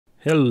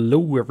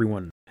Hello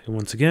everyone, and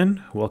once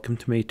again, welcome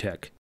to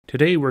Maytech.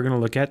 Today we're going to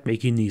look at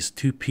making these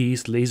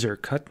two-piece laser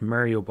cut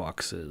Mario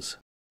boxes.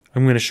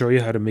 I'm going to show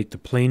you how to make the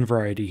plain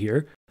variety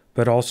here,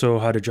 but also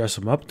how to dress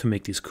them up to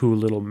make these cool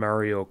little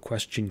Mario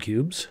question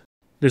cubes.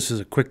 This is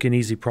a quick and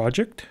easy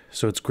project,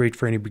 so it's great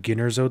for any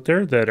beginners out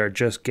there that are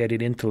just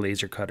getting into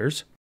laser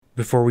cutters.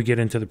 Before we get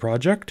into the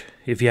project,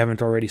 if you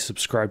haven't already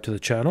subscribed to the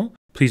channel,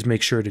 please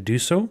make sure to do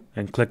so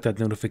and click that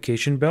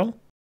notification bell.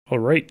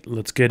 Alright,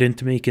 let's get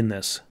into making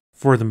this.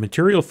 For the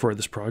material for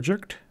this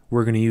project,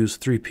 we're going to use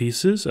 3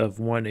 pieces of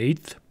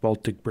 1/8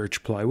 Baltic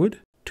Birch plywood.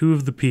 2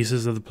 of the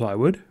pieces of the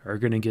plywood are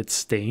going to get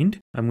stained.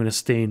 I'm going to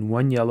stain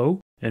 1 yellow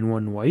and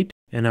 1 white,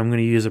 and I'm going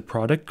to use a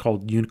product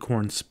called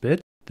Unicorn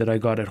Spit that I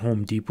got at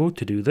Home Depot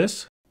to do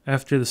this.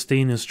 After the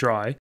stain is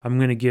dry, I'm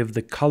going to give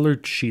the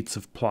colored sheets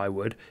of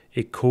plywood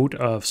a coat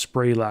of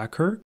spray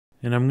lacquer,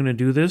 and I'm going to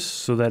do this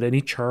so that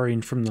any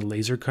charring from the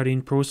laser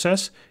cutting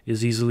process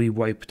is easily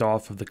wiped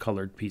off of the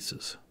colored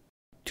pieces.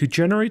 To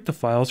generate the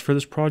files for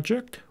this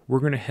project,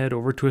 we're going to head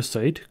over to a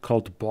site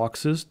called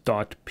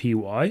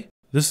boxes.py.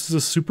 This is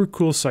a super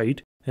cool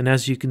site, and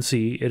as you can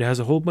see, it has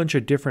a whole bunch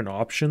of different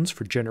options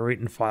for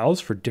generating files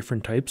for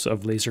different types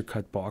of laser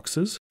cut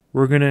boxes.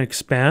 We're going to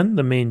expand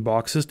the main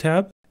boxes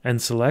tab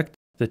and select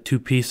the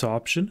 2-piece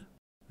option.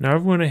 Now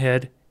I've went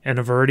ahead and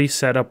I've already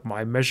set up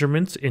my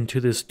measurements into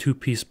this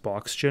 2-piece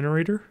box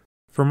generator.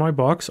 For my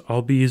box,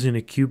 I'll be using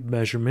a cube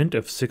measurement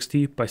of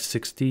 60 by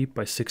 60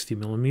 by 60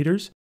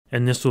 millimeters.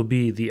 And this will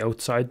be the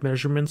outside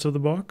measurements of the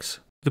box.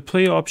 The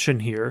play option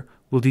here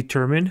will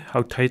determine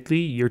how tightly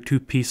your 2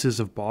 pieces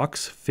of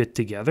box fit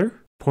together.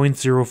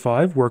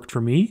 0.05 worked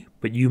for me,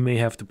 but you may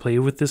have to play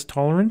with this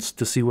tolerance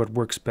to see what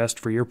works best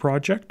for your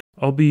project.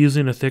 I'll be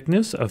using a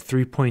thickness of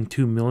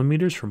 3.2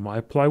 millimeters for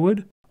my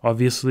plywood.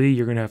 Obviously,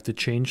 you're going to have to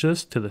change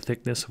this to the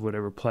thickness of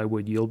whatever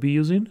plywood you'll be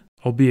using.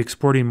 I'll be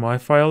exporting my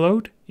file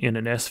out in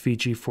an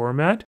SVG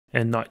format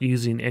and not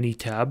using any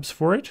tabs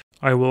for it.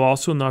 I will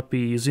also not be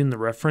using the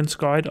reference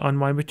guide on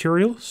my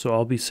material, so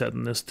I'll be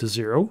setting this to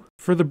 0.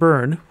 For the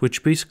burn,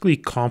 which basically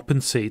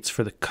compensates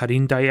for the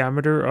cutting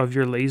diameter of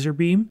your laser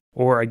beam,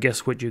 or I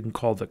guess what you can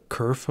call the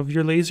kerf of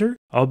your laser,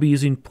 I'll be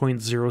using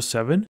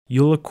 0.07.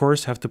 You'll of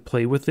course have to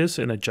play with this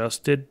and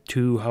adjust it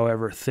to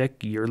however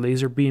thick your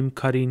laser beam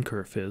cutting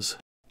kerf is.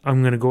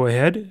 I'm going to go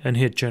ahead and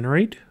hit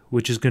generate,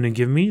 which is going to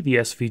give me the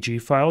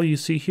SVG file you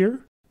see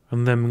here.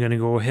 And then I'm going to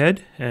go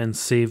ahead and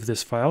save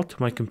this file to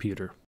my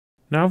computer.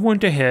 Now I've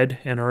went ahead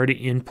and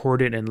already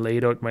imported and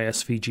laid out my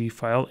SVG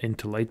file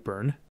into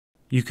Lightburn.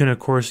 You can of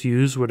course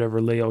use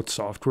whatever layout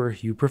software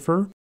you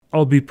prefer.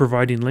 I'll be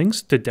providing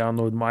links to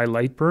download my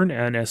Lightburn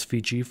and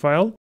SVG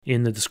file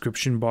in the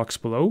description box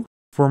below.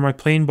 For my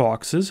plain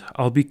boxes,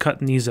 I'll be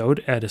cutting these out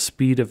at a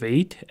speed of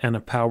 8 and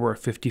a power of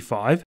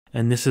 55,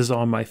 and this is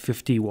on my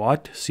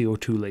 50-watt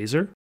CO2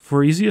 laser.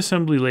 For easy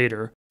assembly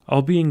later,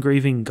 I'll be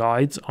engraving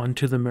guides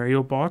onto the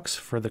Mario box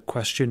for the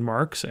question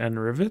marks and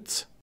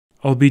rivets.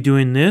 I'll be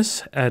doing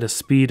this at a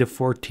speed of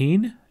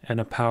 14 and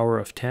a power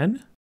of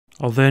 10.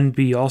 I'll then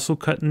be also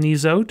cutting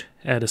these out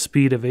at a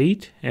speed of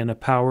 8 and a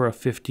power of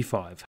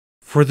 55.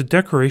 For the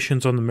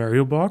decorations on the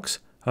Mario box,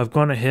 I've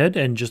gone ahead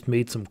and just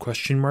made some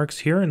question marks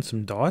here and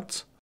some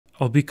dots.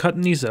 I'll be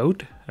cutting these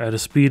out at a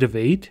speed of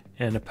 8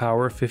 and a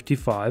power of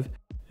 55,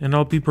 and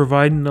I'll be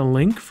providing a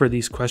link for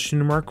these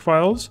question mark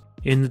files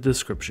in the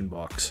description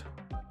box.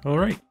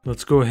 Alright,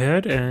 let's go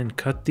ahead and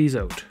cut these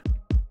out.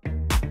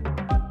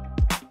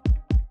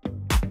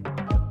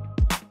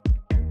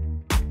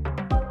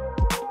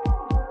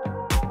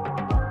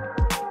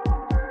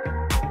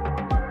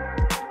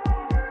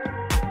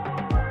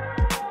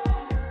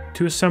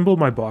 To assemble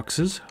my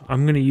boxes,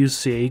 I'm going to use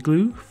CA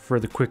glue for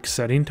the quick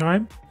setting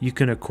time. You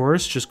can of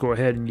course just go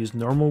ahead and use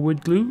normal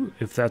wood glue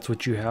if that's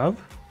what you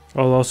have.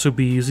 I'll also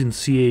be using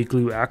CA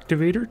glue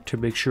activator to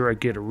make sure I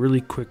get a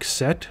really quick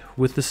set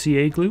with the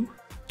CA glue.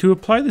 To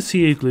apply the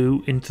CA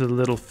glue into the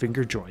little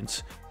finger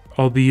joints,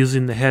 I'll be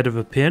using the head of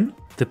a pin.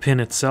 The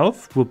pin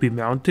itself will be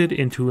mounted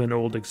into an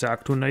old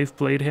X-Acto knife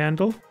blade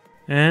handle.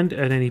 And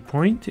at any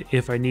point,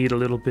 if I need a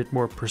little bit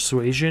more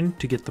persuasion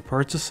to get the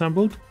parts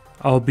assembled,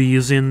 I'll be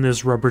using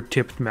this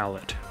rubber-tipped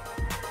mallet.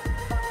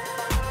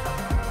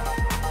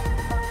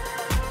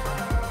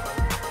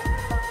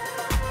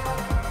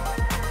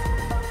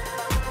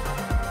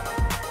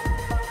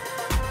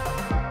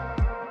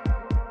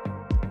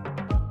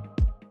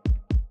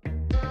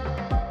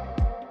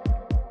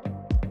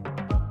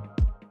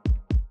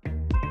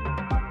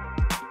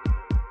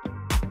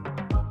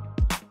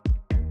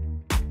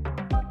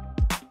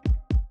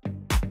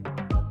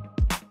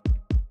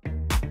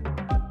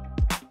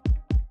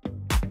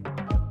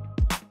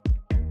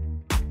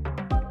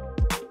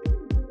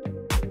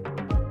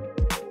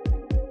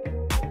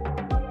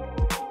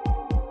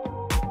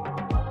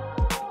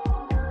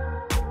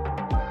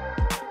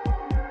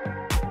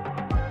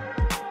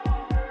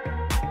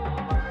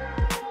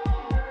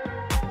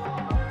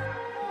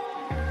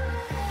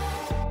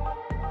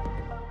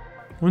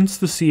 Once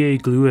the CA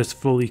glue has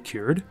fully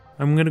cured,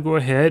 I'm going to go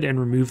ahead and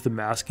remove the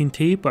masking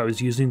tape I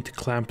was using to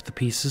clamp the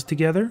pieces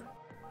together.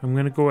 I'm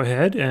going to go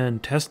ahead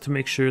and test to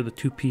make sure the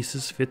two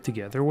pieces fit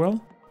together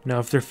well. Now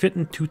if they're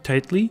fitting too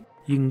tightly,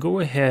 you can go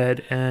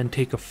ahead and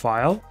take a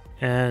file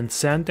and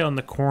sand down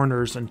the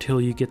corners until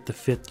you get the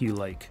fit you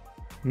like.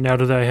 Now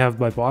that I have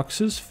my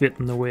boxes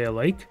fitting the way I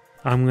like,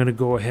 I'm going to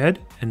go ahead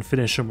and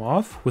finish them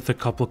off with a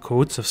couple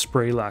coats of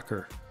spray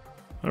lacquer.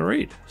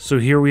 Alright, so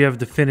here we have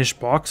the finished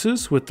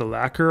boxes with the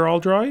lacquer all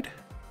dried.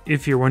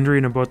 If you're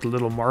wondering about the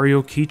little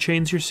Mario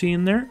keychains you're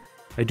seeing there,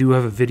 I do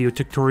have a video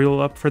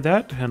tutorial up for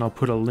that, and I'll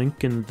put a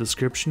link in the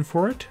description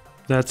for it.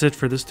 That's it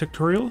for this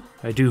tutorial.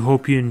 I do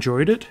hope you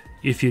enjoyed it.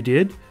 If you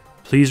did,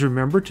 please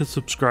remember to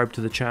subscribe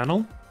to the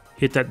channel,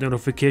 hit that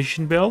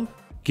notification bell,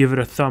 give it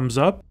a thumbs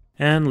up,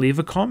 and leave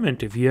a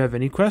comment if you have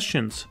any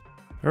questions.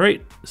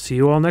 Alright, see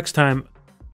you all next time.